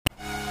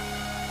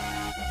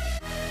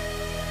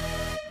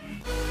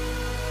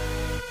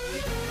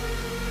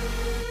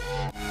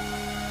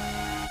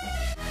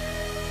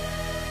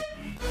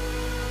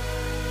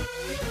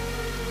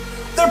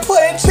They're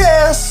playing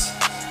chess,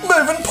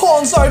 moving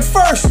pawns out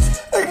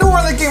first,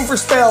 ignoring the game for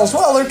spells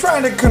while they're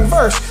trying to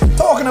converse,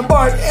 talking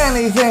about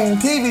anything,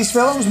 TVs,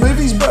 films,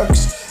 movies,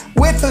 books.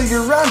 Wait till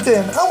you're ranting,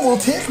 and we'll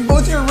take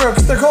both your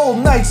rooks. They're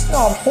called knights,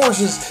 not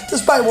horses,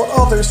 despite what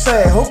others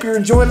say. Hope you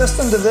enjoy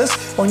listening to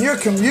this on your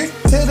commute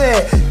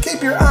today.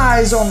 Keep your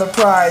eyes on the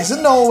prize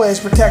and always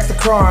protect the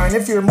crown.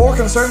 If you're more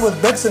concerned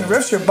with bits and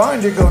riffs, you're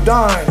bound to go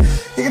down.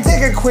 You can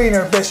take a queen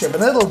or bishop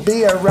and it'll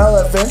be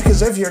irrelevant,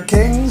 cause if your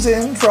king's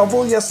in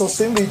trouble, yes, they'll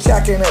soon be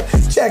checking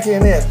it.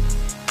 Checking it.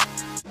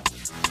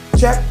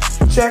 Check,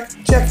 check,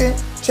 checking,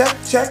 check,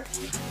 check,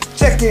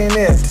 checking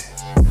it.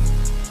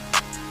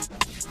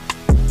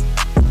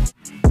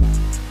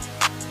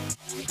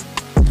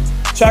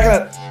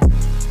 Checking it.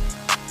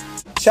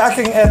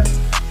 Checking it.